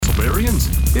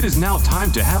Castleberrians, it is now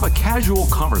time to have a casual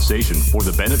conversation for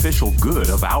the beneficial good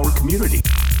of our community.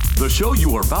 The show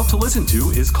you are about to listen to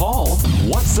is called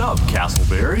What's Up,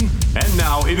 Castleberry? And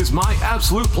now it is my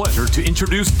absolute pleasure to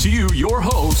introduce to you your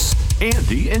hosts,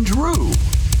 Andy and Drew.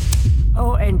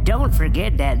 Oh, and don't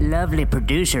forget that lovely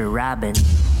producer, Robin.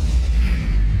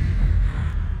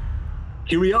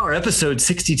 Here we are, episode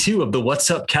 62 of the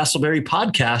What's Up Castleberry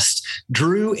podcast.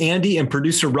 Drew, Andy, and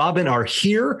producer Robin are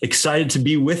here. Excited to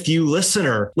be with you,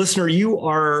 listener. Listener, you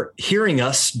are hearing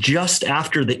us just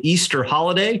after the Easter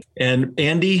holiday. And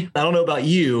Andy, I don't know about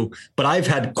you, but I've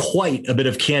had quite a bit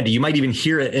of candy. You might even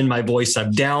hear it in my voice.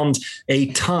 I've downed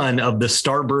a ton of the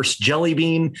Starburst jelly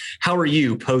bean. How are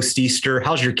you post-Easter?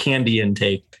 How's your candy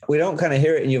intake? We don't kind of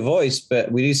hear it in your voice,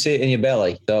 but we do see it in your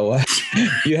belly. So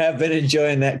you have been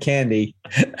enjoying that candy.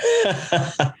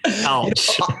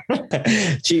 Ouch.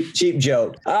 cheap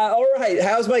joke. All right.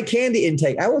 How's my candy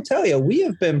intake? I will tell you, we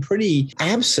have been pretty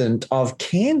absent of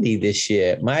candy this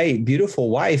year. My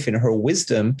beautiful wife, in her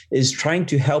wisdom, is trying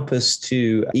to help us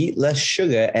to eat less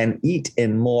sugar and eat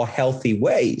in more healthy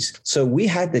ways. So we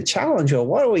had the challenge of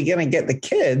what are we going to get the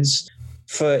kids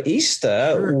for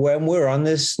Easter when we're on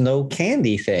this no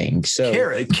candy thing? So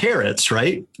carrots,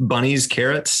 right? Bunnies,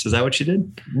 carrots. Is that what you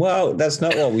did? Well, that's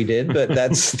not what we did, but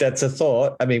that's a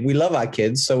thought. I mean, we love our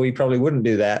kids, so we probably wouldn't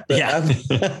do that. But,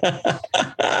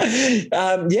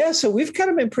 so we've kind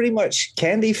of been pretty much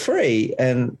candy free,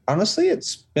 and honestly,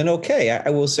 it's been okay. I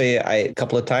will say a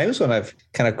couple of times when I've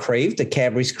kind of craved a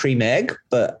Cadbury's cream egg,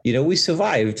 but we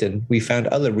survived and we found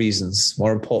other reasons,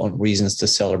 more important reasons to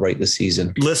celebrate the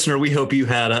season. Listener, we hope you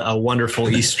had a wonderful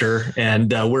Easter,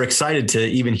 and we're excited to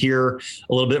even hear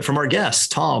a little bit from our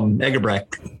guest, Tom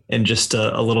Egebrecht, in just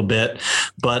a little bit.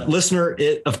 But listener,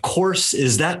 it of course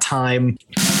is that time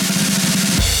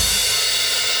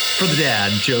for the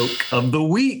dad joke of the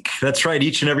week. That's right.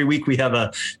 Each and every week we have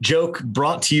a joke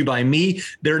brought to you by me.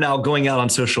 They're now going out on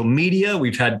social media.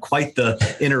 We've had quite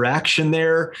the interaction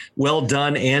there. Well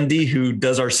done, Andy, who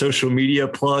does our social media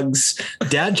plugs.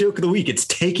 Dad joke of the week. It's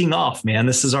taking off, man.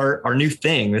 This is our new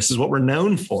thing. This is what we're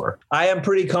known for. I am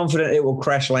pretty confident it will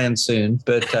crash land soon,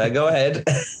 but go ahead.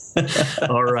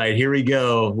 All right, here we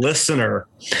go. Listener,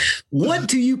 what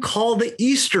do you call the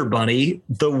Easter bunny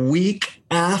the week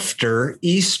after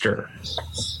Easter?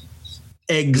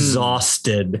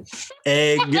 Exhausted.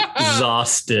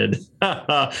 Exhausted.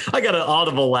 I got an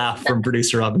audible laugh from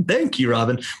producer Robin. Thank you,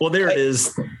 Robin. Well, there it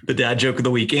is, the dad joke of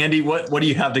the week. Andy, what do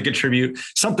you have to contribute?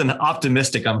 Something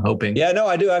optimistic, I'm hoping. Yeah, no,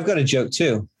 I do. I've got a joke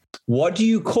too. What do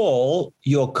you call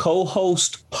your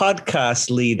co-host podcast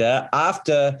leader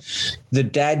after the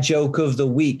dad joke of the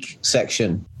week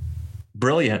section?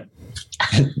 Brilliant.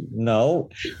 No,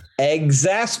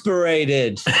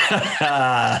 exasperated.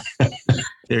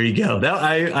 There you go. That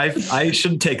I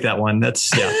should take that one.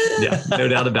 That's yeah, no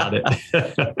doubt about it.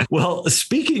 Well,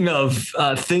 speaking of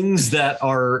things that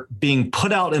are being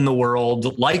put out in the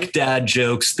world, like dad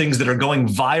jokes, things that are going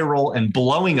viral and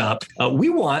blowing up, we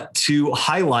want to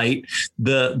highlight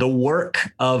the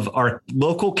work of our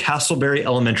local Castleberry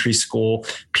Elementary School,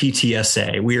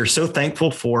 PTSA. We are so thankful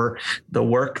for the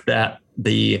work that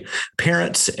the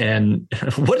parents and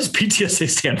what does PTSA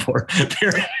stand for?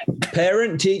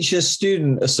 Parent Teacher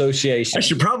Student Association. I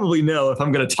should probably know if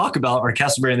I'm going to talk about our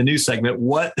Castleberry in the News segment,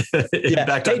 what in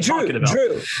fact I'm talking about.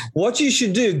 Drew, what you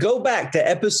should do, go back to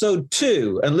episode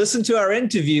 2 and listen to our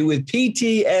interview with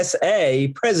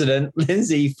PTSA President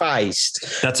Lindsay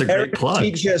Feist. That's a great plug.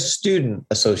 Parent Teacher Student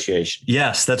Association.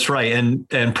 Yes, that's right.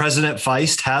 And President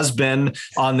Feist has been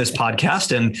on this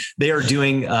podcast, and they are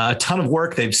doing a ton of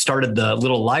work. They've started the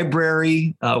little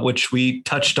library, which we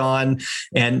touched on.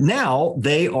 And now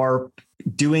they are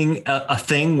doing a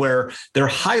thing where they're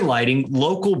highlighting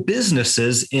local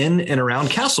businesses in and around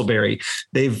Castleberry.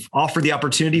 They've offered the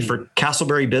opportunity for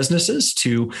Castleberry businesses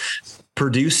to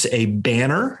produce a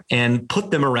banner and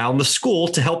put them around the school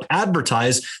to help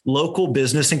advertise local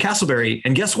business in Castleberry.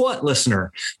 And guess what,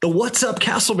 listener? The What's Up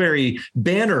Castleberry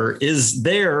banner is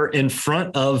there in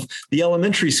front of the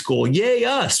elementary school. Yay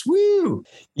us. Woo!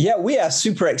 Yeah, we are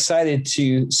super excited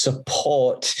to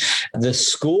support the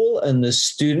school and the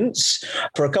students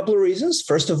for a couple of reasons.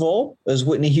 First of all, as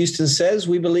Whitney Houston says,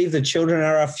 we believe the children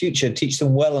are our future. Teach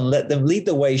them well and let them lead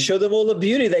the way. Show them all the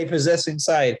beauty they possess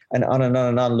inside. And on and on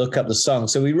and on. Look up the song.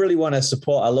 So we really want to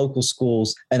support our local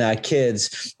schools and our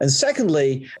kids. And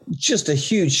secondly, just a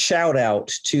huge shout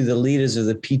out to the leaders of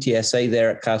the PTSA there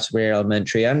at Castleberry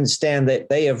Elementary. I understand that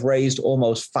they have raised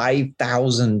almost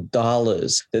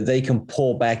 $5,000 that they can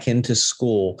pour back into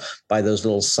school by those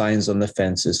little signs on the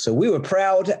fences. So we were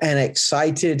proud and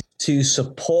excited to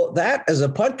support that. As a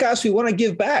podcast, we want to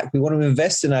give back. We want to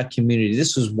invest in our community.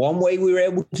 This was one way we were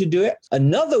able to do it.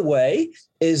 Another way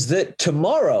is that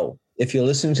tomorrow, if you're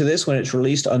listening to this when it's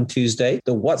released on Tuesday,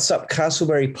 the What's Up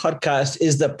Castleberry podcast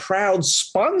is the proud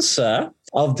sponsor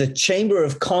of the Chamber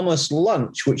of Commerce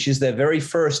Lunch, which is their very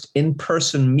first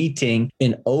in-person meeting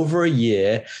in over a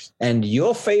year. And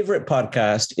your favorite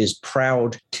podcast is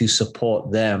proud to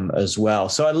support them as well.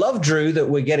 So I love, Drew, that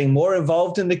we're getting more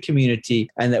involved in the community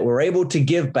and that we're able to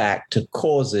give back to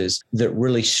causes that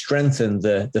really strengthen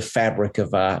the fabric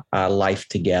of our life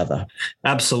together.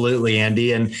 Absolutely,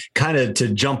 Andy. And kind of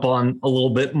to jump on a little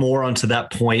bit more onto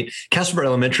that point, Castleberry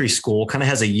Elementary School kind of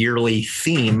has a yearly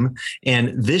theme.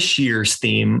 And this year's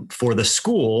theme for the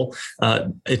school,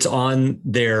 it's on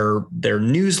their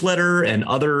newsletter and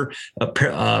other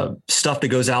stuff that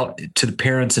goes out to the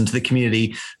parents and to the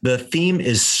community. The theme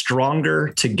is Stronger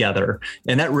Together.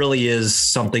 And that really is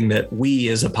something that we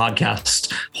as a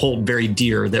podcast hold very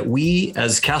dear, that we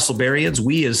as Castleberrians,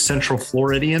 we as Central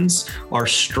Floridians are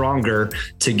stronger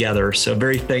together. So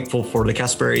very thankful for the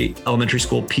Castleberry Elementary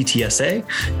School PTSA,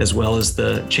 as well as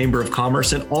the Chamber of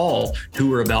Commerce and all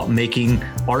who are about making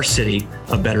our city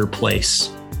a better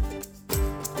place.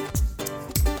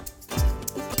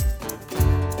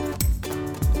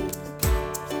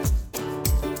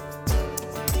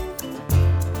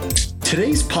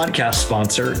 Today's podcast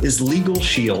sponsor is Legal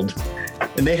Shield,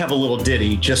 and they have a little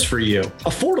ditty just for you.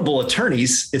 Affordable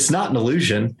attorneys, it's not an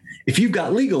illusion. If you've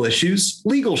got legal issues,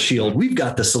 Legal Shield, we've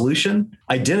got the solution.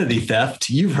 Identity theft,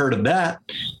 you've heard of that.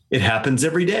 It happens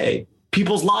every day.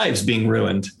 People's lives being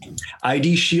ruined.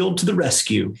 ID Shield to the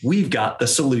rescue. We've got the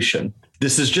solution.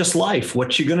 This is just life.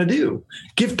 What you going to do?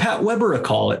 Give Pat Weber a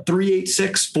call at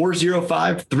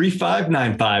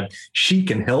 386-405-3595. She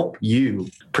can help you.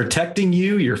 Protecting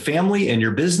you, your family, and your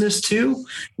business too.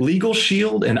 Legal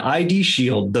Shield and ID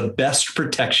Shield, the best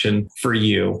protection for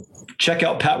you. Check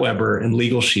out Pat Weber and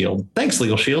Legal Shield. Thanks,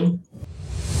 Legal Shield.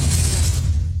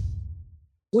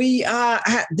 We are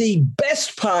at the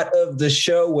best part of the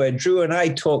show where Drew and I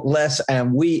talk less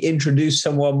and we introduce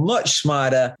someone much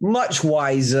smarter, much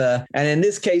wiser, and in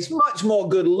this case, much more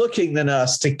good looking than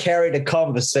us to carry the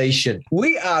conversation.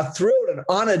 We are thrilled and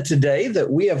honored today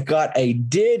that we have got a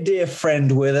dear, dear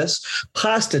friend with us,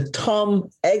 Pastor Tom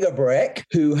Egerbrecht,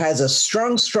 who has a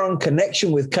strong, strong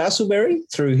connection with Castleberry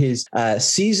through his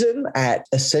season at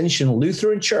Ascension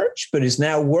Lutheran Church, but is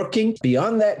now working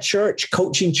beyond that church,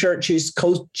 coaching churches,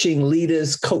 coaching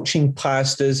leaders, coaching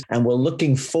pastors, and we're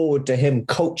looking forward to him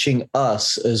coaching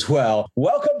us as well.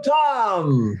 Welcome,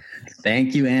 Tom.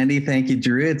 Thank you, Andy. Thank you,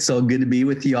 Drew. It's so good to be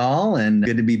with you all and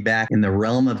good to be back in the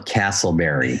realm of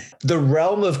Castleberry. The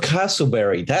realm of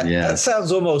Castleberry. That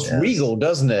sounds almost regal,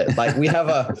 doesn't it? Like we have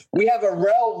a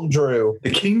realm, Drew.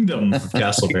 The kingdom of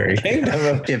Castleberry.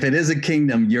 If it is a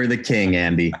kingdom, you're the king,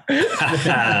 Andy.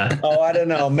 Oh, I don't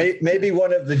know. Maybe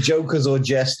one of the jokers or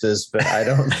jesters, but I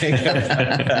don't think.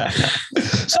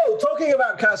 So talking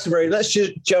about Castleberry, let's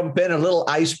just jump in, a little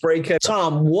icebreaker.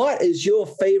 Tom, what is your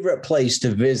favorite place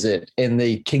to visit in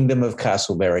the kingdom of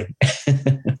Castleberry?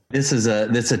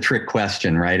 That's a trick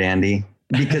question, right, Andy?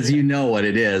 Because you know what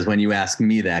it is when you ask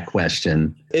me that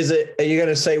question. Are you going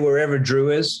to say wherever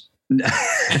Drew is?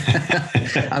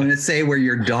 I'm going to say where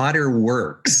your daughter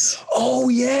works. Oh,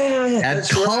 yeah. At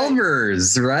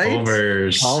Culver's, right?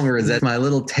 Culver's. That's my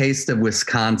little taste of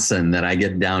Wisconsin that I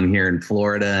get down here in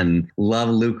Florida, and love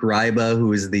Luke Ryba,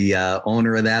 who is the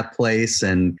owner of that place.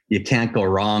 And you can't go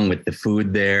wrong with the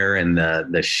food there and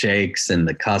the shakes and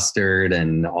the custard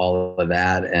and all of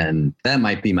that. And that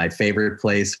might be my favorite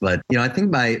place. But, I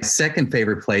think my second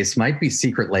favorite place might be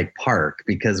Secret Lake Park,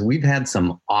 because we've had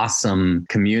some awesome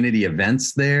community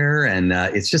events there, and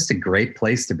it's just a great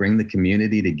place to bring the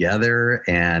community together.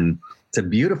 And it's a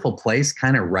beautiful place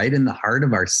kind of right in the heart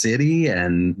of our city,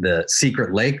 and the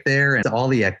Secret Lake there and all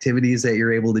the activities that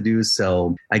you're able to do.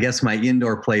 So I guess my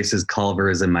indoor place is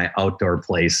Culver's and my outdoor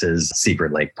place is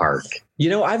Secret Lake Park.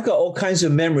 I've got all kinds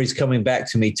of memories coming back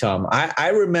to me, Tom. I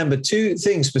remember two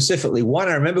things specifically. One,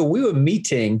 I remember we were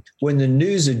meeting when the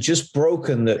news had just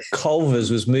broken that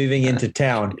Culver's was moving into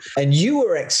town, and you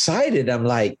were excited. I'm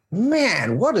like,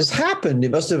 man, what has happened?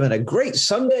 It must have been a great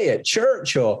Sunday at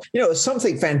church, or,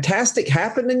 something fantastic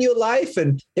happened in your life.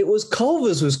 And it was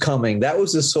Culver's was coming. That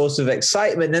was a source of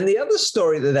excitement. And the other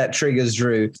story that triggers,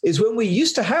 Drew, is when we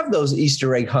used to have those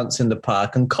Easter egg hunts in the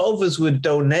park, and Culver's would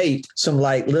donate some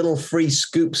like little free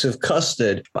scoops of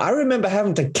custard. I remember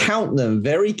having to count them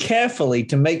very carefully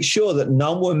to make sure that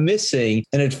none were missing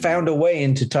and had found a way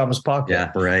into Tom's pocket.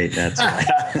 Yeah, right. That's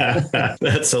right.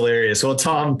 That's hilarious. Well,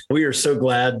 Tom, we are so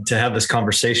glad to have this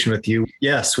conversation with you.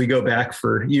 Yes, we go back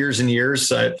for years and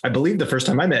years. I believe the first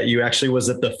time I met you actually was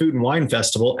at the Food and Wine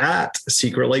Festival at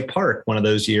Secret Lake Park. One of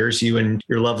those years, you and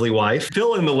your lovely wife.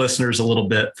 Fill in the listeners a little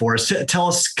bit for us. Tell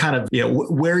us kind of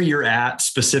where you're at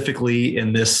specifically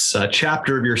in this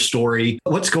chapter of your story.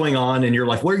 What's going on in your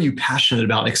life? What are you passionate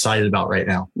about, excited about right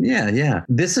now? Yeah.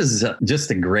 This is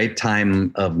just a great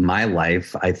time of my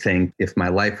life. I think if my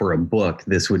life were a book,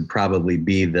 this would probably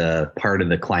be the part of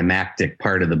the climactic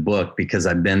part of the book, because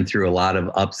I've been through a lot of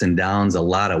ups and downs, a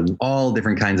lot of all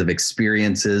different kinds of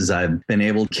experiences. I've been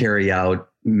able to carry out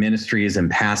ministries and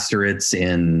pastorates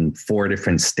in 4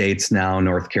 different states now: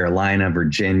 North Carolina,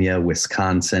 Virginia,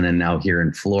 Wisconsin, and now here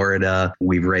in Florida.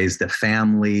 We've raised a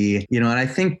family, and I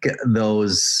think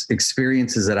those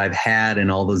experiences that I've had in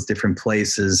all those different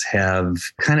places have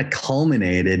kind of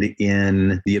culminated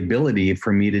in the ability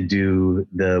for me to do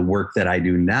the work that I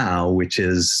do now, which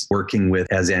is working with,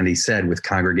 as Andy said, with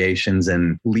congregations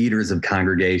and leaders of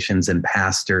congregations and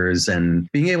pastors,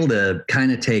 and being able to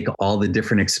kind of take all the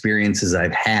different experiences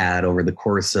I've had over the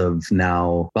course of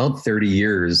now about 30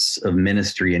 years of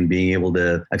ministry, and being able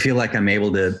to, I feel like I'm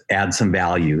able to add some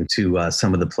value to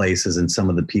some of the places and some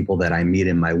of the people that I meet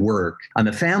in my work. On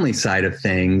the family side of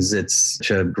things, it's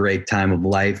such a great time of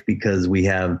life because we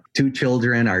have 2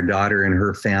 children. Our daughter and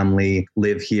her family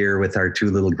live here with our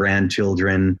 2 little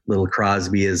grandchildren. Little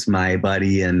Crosby is my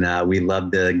buddy, and we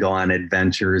love to go on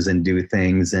adventures and do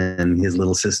things. And his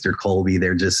little sister, Colby,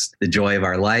 they're just the joy of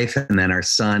our life. And then our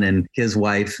son and his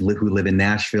wife, who live in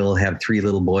Nashville, have 3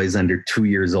 little boys under 2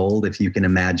 years old, if you can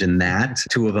imagine that.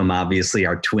 2 of them obviously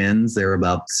are twins. They're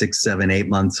about 6, 7, 8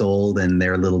 months old, and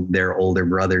their older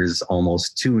brother's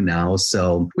almost 2 now.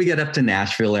 So we get up to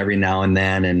Nashville every now and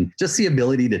then, and just the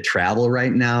ability to travel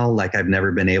right now like I've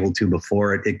never been able to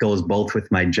before. It goes both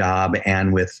with my job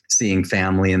and with seeing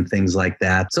family and things like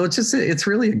that. So it's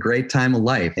really a great time of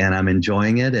life, and I'm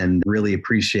enjoying it and really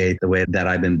appreciate the way that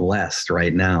I've been blessed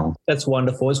right now. That's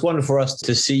wonderful. It's wonderful for us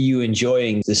to see you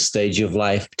enjoying this stage of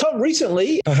life. Tom,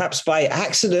 recently, perhaps by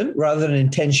accident rather than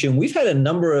intention, we've had a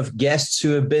number of guests who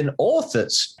have been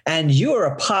authors, and you are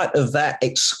a part of that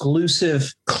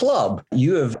exclusive club.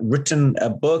 You have written a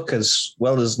book as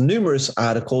well as numerous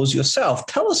articles yourself.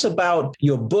 Tell us about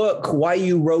your book, why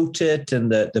you wrote it,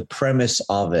 and the premise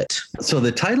of it. So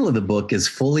the title of the book is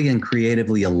Fully and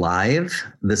Creatively Alive.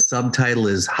 The subtitle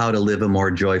is How to Live a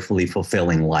More Joyfully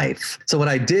Fulfilling Life. So what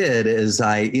I did is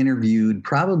I interviewed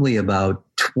probably about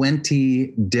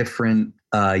 20 different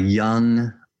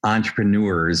young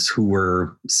entrepreneurs who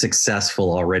were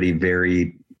successful already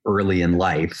very early in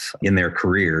life in their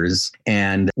careers,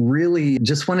 and really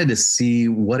just wanted to see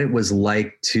what it was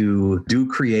like to do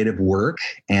creative work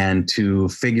and to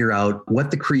figure out what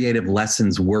the creative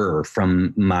lessons were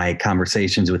from my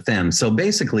conversations with them. So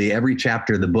basically, every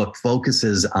chapter of the book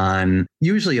focuses on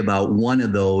usually about one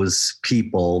of those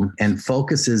people and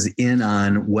focuses in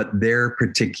on what their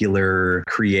particular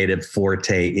creative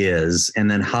forte is,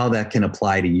 and then how that can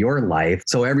apply to your life.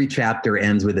 So every chapter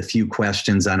ends with a few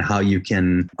questions on how you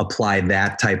can apply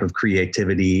that type of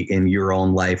creativity in your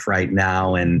own life right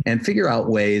now, and figure out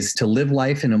ways to live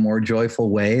life in a more joyful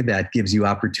way that gives you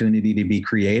opportunity to be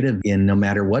creative in no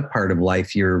matter what part of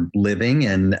life you're living.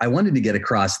 And I wanted to get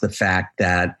across the fact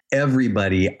that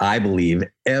I believe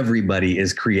everybody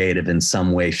is creative in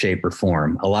some way, shape, or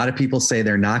form. A lot of people say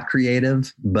they're not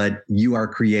creative, but you are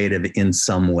creative in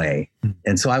some way.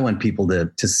 And so I want people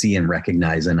to see and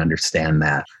recognize and understand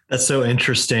that. That's so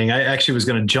interesting. I actually was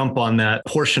going to jump on that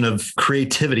portion of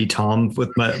creativity, Tom,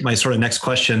 with my sort of next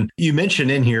question. You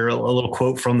mentioned in here a little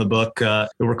quote from the book.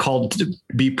 We're called to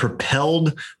be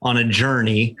propelled on a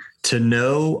journey to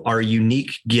know our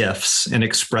unique gifts and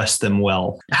express them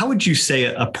well. How would you say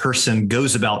a person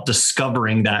goes about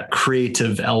discovering that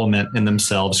creative element in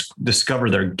themselves,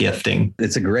 discover their gifting?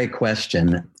 It's a great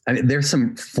question. I mean, there's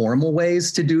some formal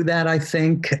ways to do that, I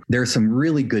think. There's some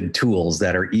really good tools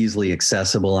that are easily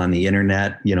accessible on the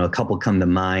internet. You know, a couple come to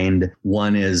mind.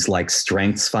 One is like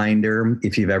StrengthsFinder.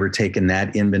 If you've ever taken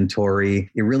that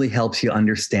inventory, it really helps you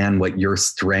understand what your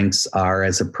strengths are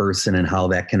as a person and how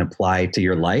that can apply to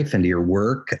your life and to your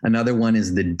work. Another one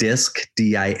is the DISC,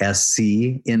 DISC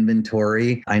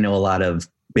inventory. I know a lot of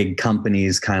big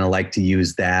companies kind of like to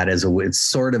use that as it's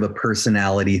sort of a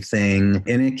personality thing,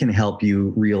 and it can help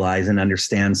you realize and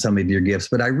understand some of your gifts.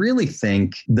 But I really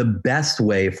think the best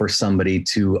way for somebody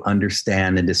to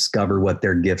understand and discover what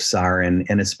their gifts are, and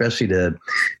especially to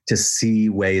see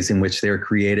ways in which they're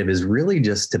creative, is really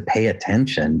just to pay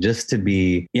attention, just to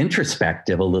be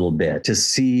introspective a little bit, to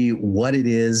see what it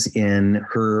is in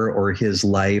her or his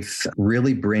life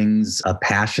really brings a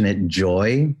passionate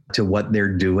joy to what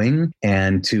they're doing,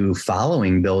 and to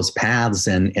following those paths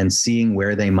and seeing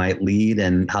where they might lead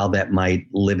and how that might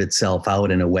live itself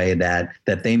out in a way that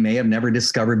they may have never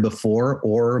discovered before,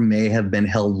 or may have been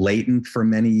held latent for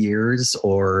many years,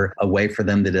 or a way for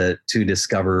them to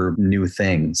discover new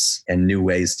things and new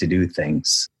ways to do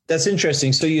things. That's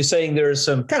interesting. So you're saying there are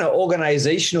some kind of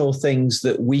organizational things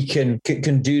that we can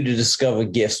do to discover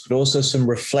gifts, but also some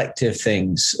reflective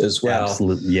things as well.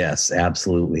 Absolutely. Yes,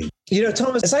 absolutely. You know,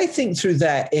 Thomas, as I think through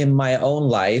that in my own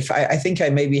life, I think I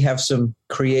maybe have some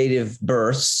creative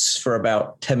bursts for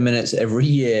about 10 minutes every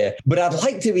year, but I'd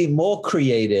like to be more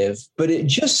creative. But it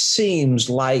just seems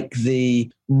like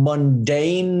the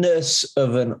mundaneness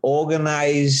of an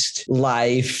organized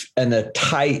life and a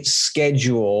tight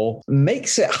schedule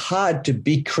makes it hard to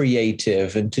be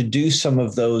creative and to do some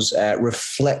of those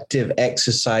reflective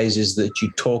exercises that you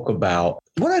talk about.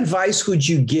 What advice would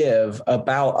you give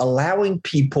about allowing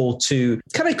people to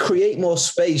kind of create more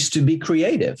space to be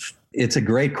creative? It's a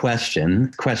great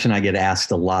question I get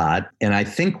asked a lot. And I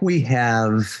think we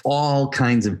have all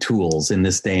kinds of tools in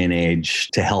this day and age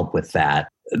to help with that.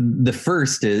 The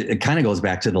first, it kind of goes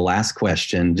back to the last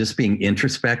question, just being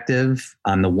introspective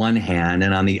on the one hand,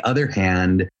 and on the other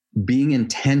hand, being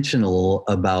intentional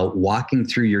about walking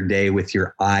through your day with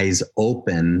your eyes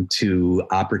open to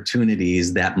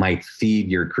opportunities that might feed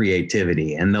your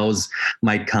creativity. And those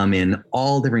might come in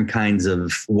all different kinds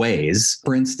of ways.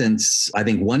 For instance, I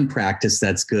think one practice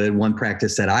that's good, one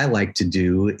practice that I like to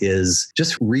do is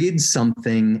just read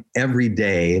something every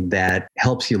day that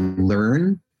helps you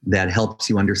learn, that helps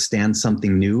you understand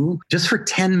something new, just for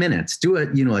 10 minutes. Do a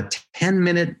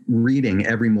 10-minute reading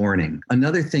every morning.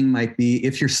 Another thing might be,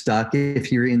 if you're stuck,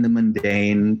 if you're in the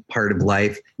mundane part of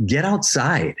life, get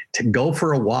outside, to go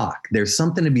for a walk. There's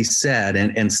something to be said,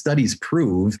 and studies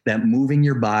prove that moving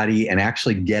your body and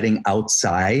actually getting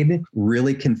outside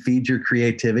really can feed your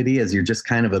creativity, as you're just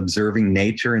kind of observing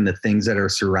nature and the things that are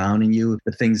surrounding you,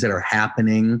 the things that are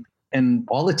happening. And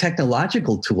all the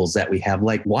technological tools that we have,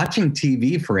 like watching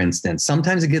TV, for instance,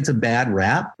 sometimes it gets a bad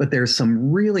rap, but there's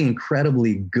some really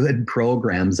incredibly good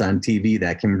programs on TV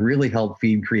that can really help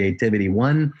feed creativity.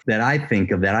 One that I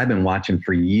think of that I've been watching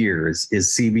for years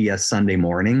is CBS Sunday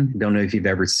Morning. Don't know if you've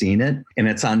ever seen it. And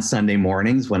it's on Sunday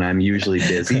mornings when I'm usually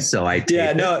busy. So I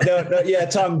take No. Yeah,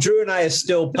 Tom, Drew and I are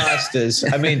still pastors.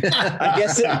 I mean,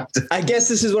 I guess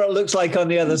this is what it looks like on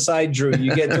the other side, Drew.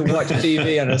 You get to watch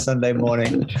TV on a Sunday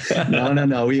morning.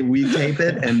 No. We tape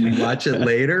it and we watch it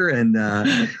later. And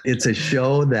it's a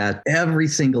show that every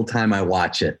single time I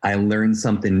watch it, I learn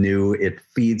something new. It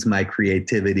feeds my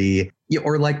creativity.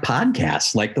 Or like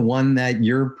podcasts, like the one that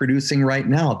you're producing right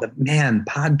now. But man,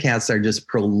 podcasts are just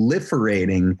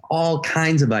proliferating all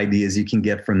kinds of ideas you can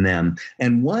get from them.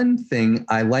 And one thing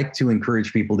I like to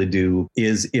encourage people to do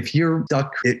is, if you're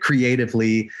stuck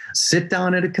creatively, sit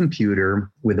down at a computer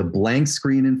with a blank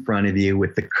screen in front of you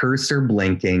with the cursor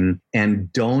blinking, and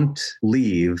don't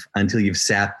leave until you've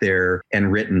sat there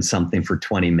and written something for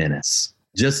 20 minutes.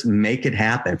 Just make it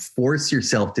happen. Force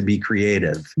yourself to be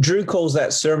creative. Drew calls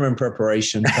that sermon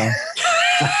preparation, Tom.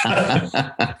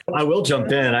 I will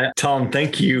jump in. Tom,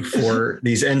 thank you for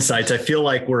these insights. I feel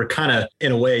like we're kind of,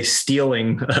 in a way,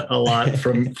 stealing a lot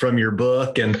from your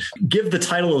book. And give the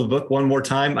title of the book one more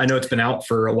time. I know it's been out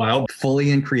for a while.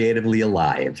 Fully and Creatively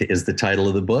Alive is the title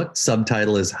of the book.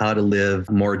 Subtitle is How to Live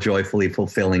a More Joyfully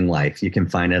Fulfilling Life. You can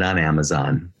find it on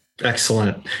Amazon.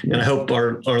 Excellent. And I hope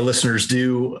our listeners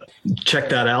do check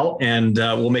that out. And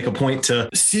we'll make a point to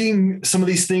seeing some of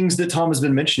these things that Tom has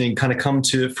been mentioning kind of come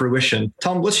to fruition.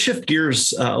 Tom, let's shift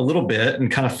gears a little bit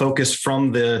and kind of focus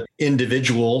from the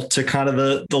individual to kind of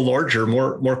the larger,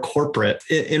 more corporate.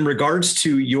 In regards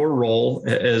to your role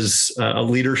as a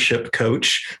leadership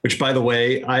coach, which, by the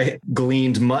way, I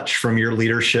gleaned much from your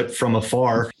leadership from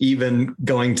afar, even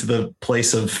going to the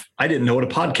place of, I didn't know what a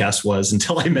podcast was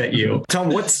until I met you. Tom,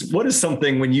 what is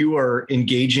something when you are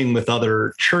engaging with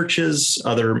other churches,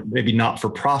 other maybe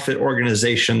not-for-profit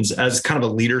organizations as kind of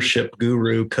a leadership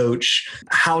guru, coach,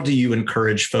 how do you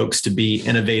encourage folks to be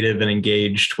innovative and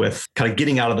engaged with kind of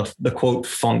getting out of the quote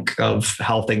funk of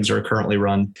how things are currently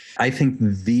run? I think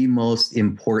the most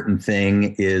important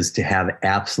thing is to have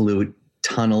absolute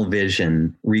tunnel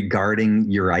vision regarding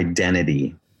your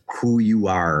identity, who you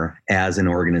are as an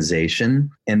organization.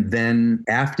 And then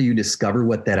after you discover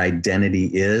what that identity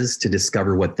is, to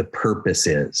discover what the purpose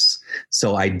is.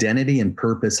 So identity and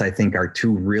purpose, I think, are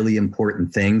two really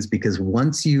important things, because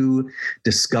once you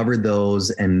discover those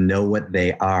and know what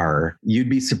they are, you'd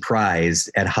be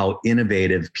surprised at how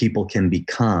innovative people can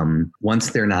become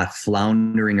once they're not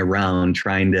floundering around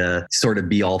trying to sort of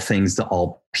be all things to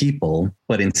all people,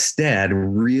 but instead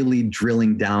really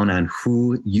drilling down on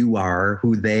who you are,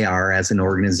 who they are as an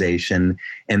organization,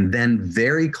 and then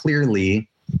very clearly,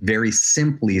 very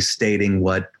simply stating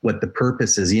what the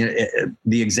purpose is. You know,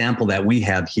 the example that we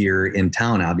have here in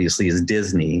town, obviously, is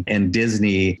Disney. And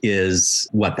Disney is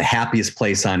what the happiest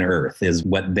place on earth is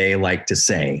what they like to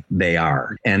say they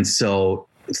are. And so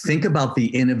think about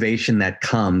the innovation that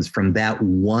comes from that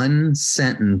one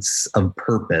sentence of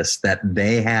purpose that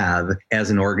they have as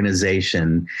an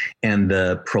organization, and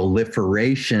the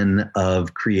proliferation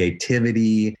of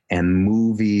creativity and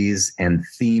movies and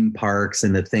theme parks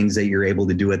and the things that you're able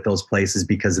to do at those places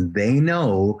because they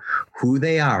know who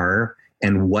they are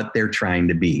and what they're trying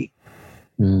to be.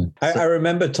 I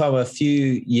remember, Tom, a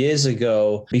few years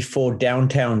ago, before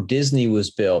downtown Disney was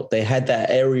built, they had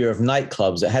that area of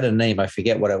nightclubs. It had a name. I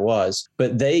forget what it was.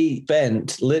 But they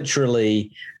spent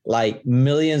literally like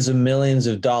millions and millions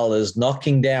of dollars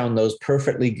knocking down those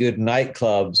perfectly good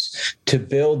nightclubs to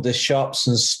build the shops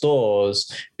and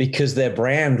stores, because their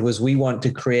brand was, we want to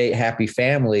create happy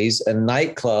families, and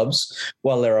nightclubs,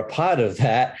 while they're a part of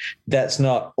that, that's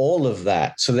not all of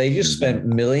that. So they just spent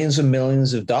millions and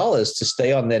millions of dollars to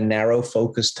stay on their narrow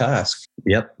focused task.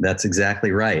 Yep, that's exactly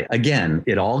right. Again,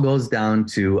 it all goes down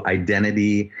to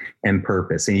identity and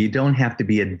purpose. And you don't have to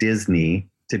be a Disney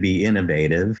to be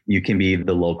innovative. You can be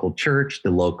the local church,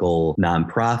 the local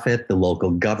nonprofit, the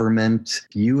local government.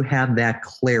 You have that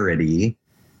clarity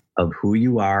of who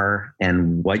you are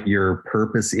and what your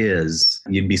purpose is.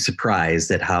 You'd be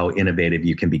surprised at how innovative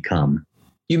you can become.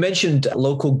 You mentioned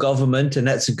local government, and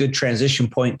that's a good transition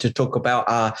point to talk about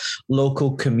our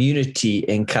local community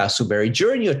in Castleberry.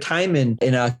 During your time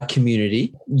in our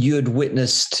community, you had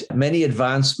witnessed many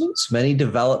advancements, many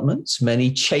developments,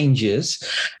 many changes.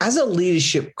 As a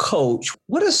leadership coach,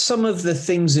 what are some of the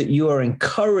things that you are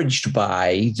encouraged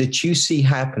by that you see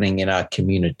happening in our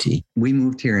community? We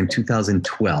moved here in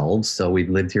 2012, so we've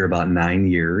lived here about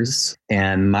 9 years.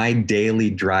 And my daily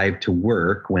drive to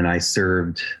work when I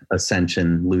served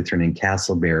Ascension Lutheran in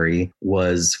Castleberry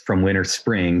was from Winter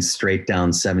Springs straight down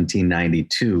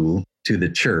 1792 to the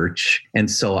church. And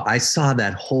so I saw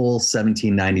that whole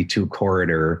 1792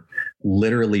 corridor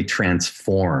literally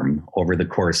transform over the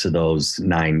course of those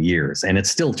 9 years. And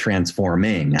it's still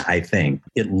transforming, I think.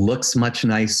 It looks much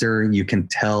nicer. You can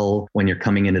tell when you're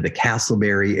coming into the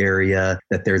Castleberry area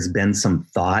that there's been some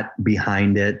thought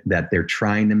behind it, that they're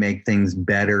trying to make things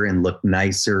better and look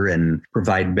nicer and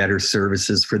provide better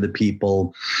services for the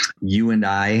people. You and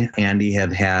I, Andy,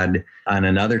 have had, on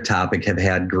another topic, have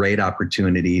had great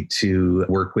opportunity to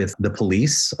work with the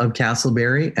police of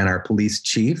Castleberry and our police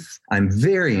chief. I'm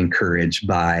very encouraged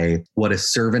by what a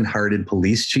servant-hearted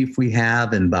police chief we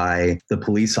have, and by the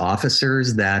police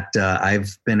officers that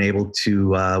I've been able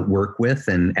to work with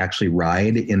and actually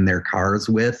ride in their cars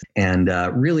with, and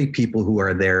really people who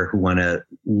are there who want to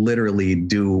literally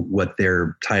do what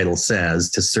their title says,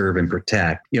 to serve and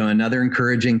protect. You know, another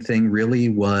encouraging thing really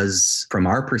was, from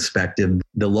our perspective,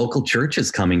 the local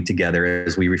churches coming together,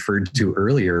 as we referred to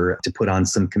earlier, to put on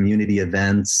some community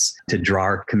events, to draw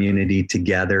our community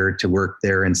together, to work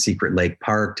there in Secret Lake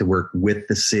Park, to work with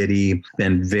the city.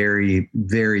 Been very,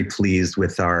 very pleased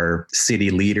with our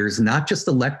city leaders, not just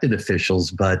elected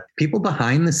officials, but people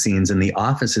behind the scenes in the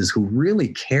offices who really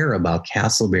care about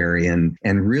Castleberry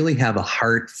and really have a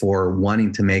heart for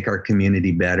wanting to make our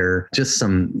community better. Just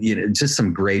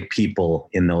some great people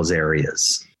in those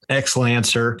areas. Excellent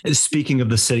answer. Speaking of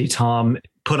the city, Tom,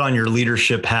 put on your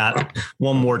leadership hat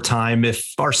one more time.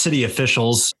 If our city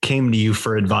officials came to you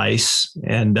for advice,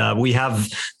 and we have,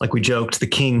 like we joked, the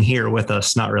king here with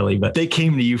us, not really, but they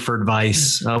came to you for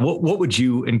advice, what would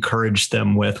you encourage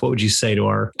them with? What would you say to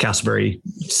our Castleberry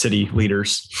city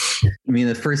leaders? I mean,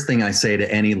 the first thing I say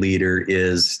to any leader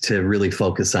is to really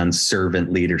focus on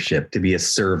servant leadership, to be a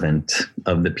servant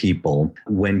of the people.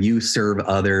 When you serve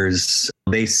others,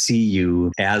 they see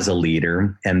you as a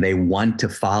leader and they want to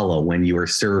follow when you are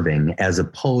serving, as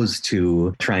opposed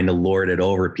to trying to lord it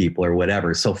over people or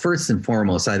whatever. So first and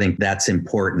foremost, I think that's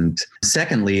important.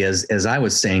 Secondly, as I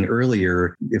was saying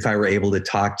earlier, if I were able to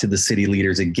talk to the city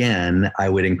leaders again, I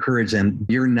would encourage them,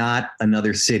 you're not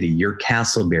another city, you're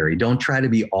Castleberry. Don't try to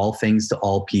be all things to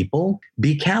all people.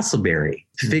 Be Castleberry.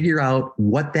 Figure out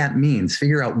what that means.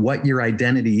 Figure out what your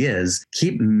identity is.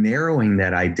 Keep narrowing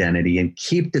that identity and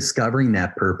keep discovering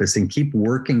that purpose and keep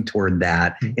working toward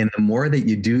that. And the more that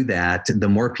you do that, the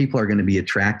more people are going to be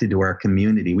attracted to our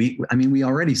community. We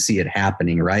already see it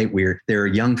happening, right? There are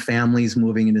young families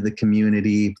moving into the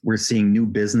community. We're seeing new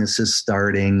businesses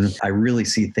starting. I really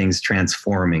see things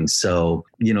transforming. So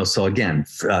again,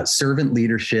 servant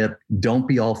leadership, don't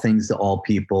be all things to all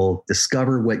people.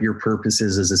 Discover what your purpose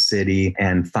is as a city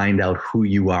and find out who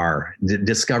you are.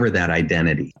 Discover that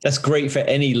identity. That's great for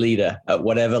any leader at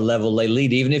whatever level they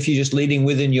lead, even if you're just leading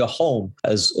within your home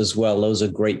as well. Those are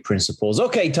great principles.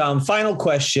 Okay, Tom, final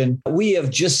question. We have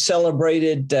just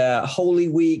celebrated Holy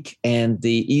Week and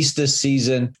the Easter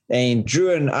season, and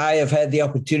Drew and I have had the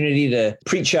opportunity to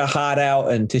preach our heart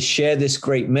out and to share this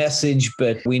great message,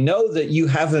 but we know that you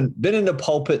haven't been in the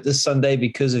pulpit this Sunday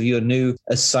because of your new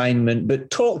assignment. But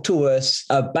talk to us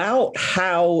about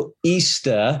how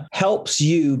Easter helps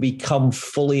you become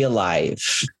fully alive.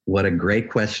 What a great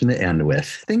question to end with.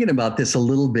 Thinking about this a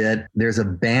little bit, there's a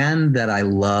band that I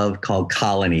love called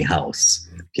Colony House.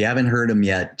 If you haven't heard them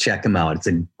yet, check them out. It's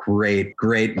a great,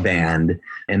 great band.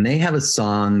 And they have a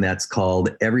song that's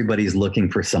called Everybody's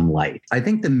Looking for Some Light. I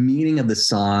think the meaning of the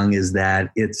song is that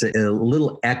it's a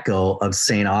little echo of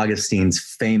St. Augustine's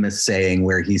famous saying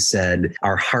where he said,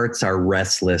 our hearts are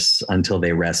restless until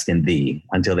they rest in thee,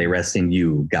 until they rest in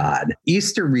you, God.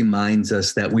 Easter reminds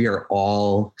us that we are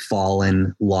all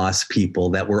fallen, lost people,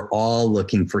 that we're all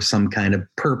looking for some kind of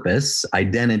purpose,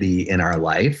 identity in our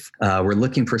life. We're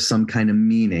looking for some kind of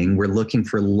meaning. We're looking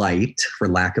for light, for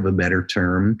lack of a better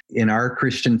term. In our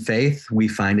Christian faith, we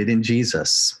find it in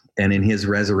Jesus and in his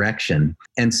resurrection.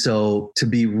 And so to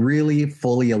be really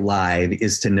fully alive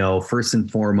is to know, first and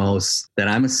foremost, that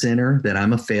I'm a sinner, that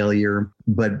I'm a failure.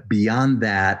 But beyond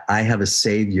that, I have a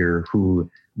Savior who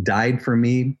died for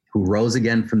me, who rose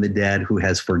again from the dead, who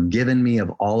has forgiven me of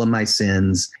all of my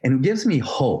sins, and who gives me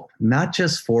hope, not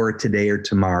just for today or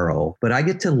tomorrow, but I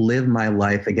get to live my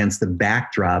life against the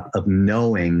backdrop of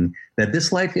knowing that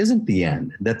this life isn't the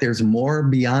end, that there's more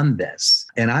beyond this.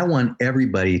 And I want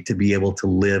everybody to be able to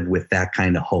live with that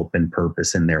kind of hope and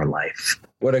purpose in their life.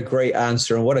 What a great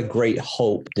answer and what a great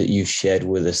hope that you've shared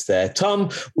with us there. Tom,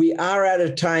 we are out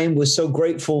of time. We're so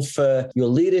grateful for your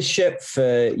leadership,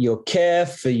 for your care,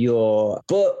 for your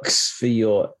books, for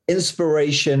your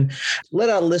inspiration. Let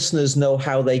our listeners know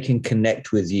how they can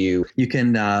connect with you. You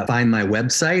can find my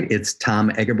website. It's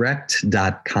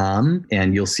tomegebrecht.com,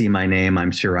 and you'll see my name,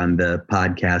 I'm sure, on the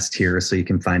podcast here, so you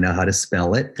can find out how to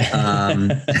spell it.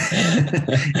 And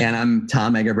I'm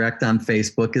Tom Egebrecht on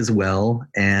Facebook as well.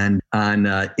 And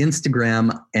on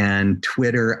Instagram and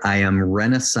Twitter, I am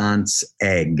Renaissance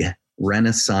Egg.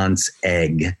 Renaissance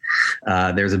Egg.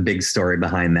 There's a big story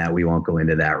behind that. We won't go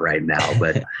into that right now,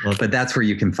 but that's where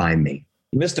you can find me.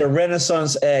 Mr.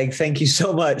 Renaissance Egg, thank you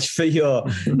so much for your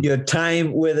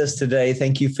time with us today.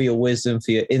 Thank you for your wisdom,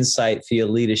 for your insight, for your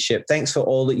leadership. Thanks for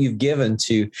all that you've given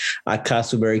to our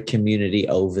Castleberry community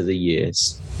over the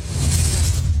years.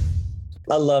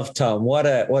 I love Tom. What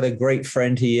a great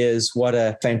friend he is. What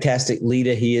a fantastic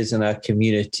leader he is in our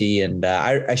community. And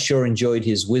I sure enjoyed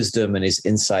his wisdom and his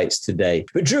insights today.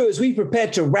 But Drew, as we prepare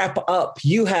to wrap up,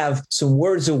 you have some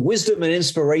words of wisdom and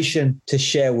inspiration to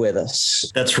share with us.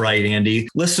 That's right, Andy.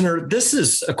 Listener, this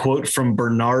is a quote from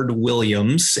Bernard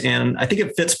Williams, and I think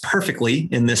it fits perfectly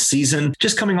in this season.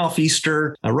 Just coming off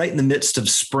Easter, right in the midst of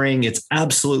spring. It's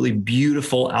absolutely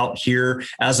beautiful out here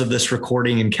as of this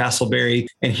recording in Castleberry.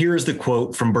 And here's the quote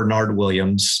from Bernard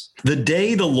Williams. The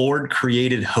day the Lord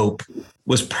created hope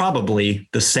was probably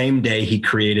the same day he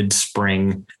created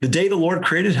spring. The day the Lord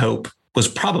created hope was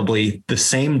probably the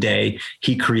same day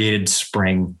he created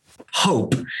spring.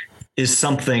 Hope is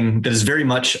something that is very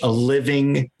much a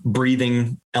living,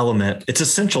 breathing element. It's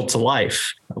essential to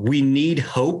life. We need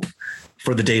hope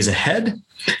for the days ahead.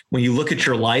 When you look at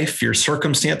your life, your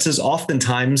circumstances,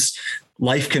 oftentimes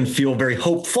life can feel very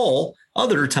hopeful.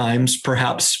 Other times,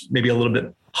 perhaps maybe a little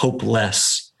bit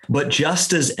hopeless. But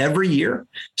just as every year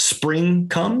spring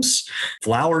comes,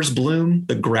 flowers bloom,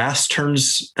 the grass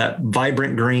turns that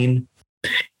vibrant green,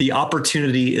 the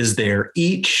opportunity is there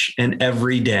each and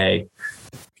every day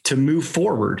to move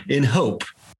forward in hope,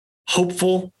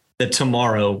 hopeful that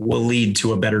tomorrow will lead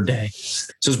to a better day.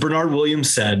 So as Bernard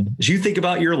Williams said, as you think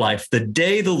about your life, the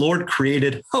day the Lord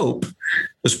created hope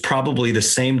was probably the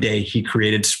same day he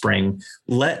created spring.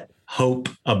 Let hope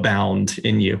abound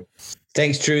in you.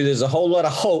 Thanks, Drew. There's a whole lot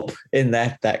of hope in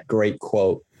that great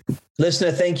quote.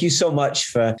 Listener, thank you so much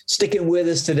for sticking with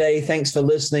us today. Thanks for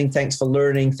listening. Thanks for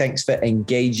learning. Thanks for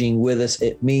engaging with us.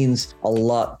 It means a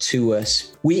lot to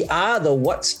us. We are the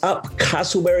What's Up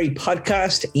Castleberry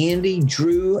podcast. Andy,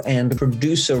 Drew, and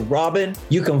producer Robin.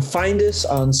 You can find us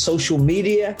on social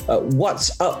media at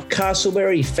What's Up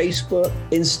Castleberry, Facebook,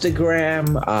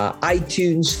 Instagram,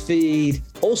 iTunes feed.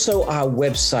 Also our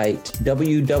website,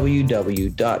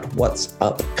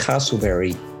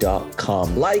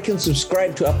 www.whatsupcastleberry.com. Like and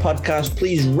subscribe to our podcast.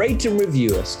 Please rate and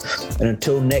review us. And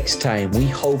until next time, we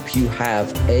hope you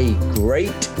have a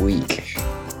great week.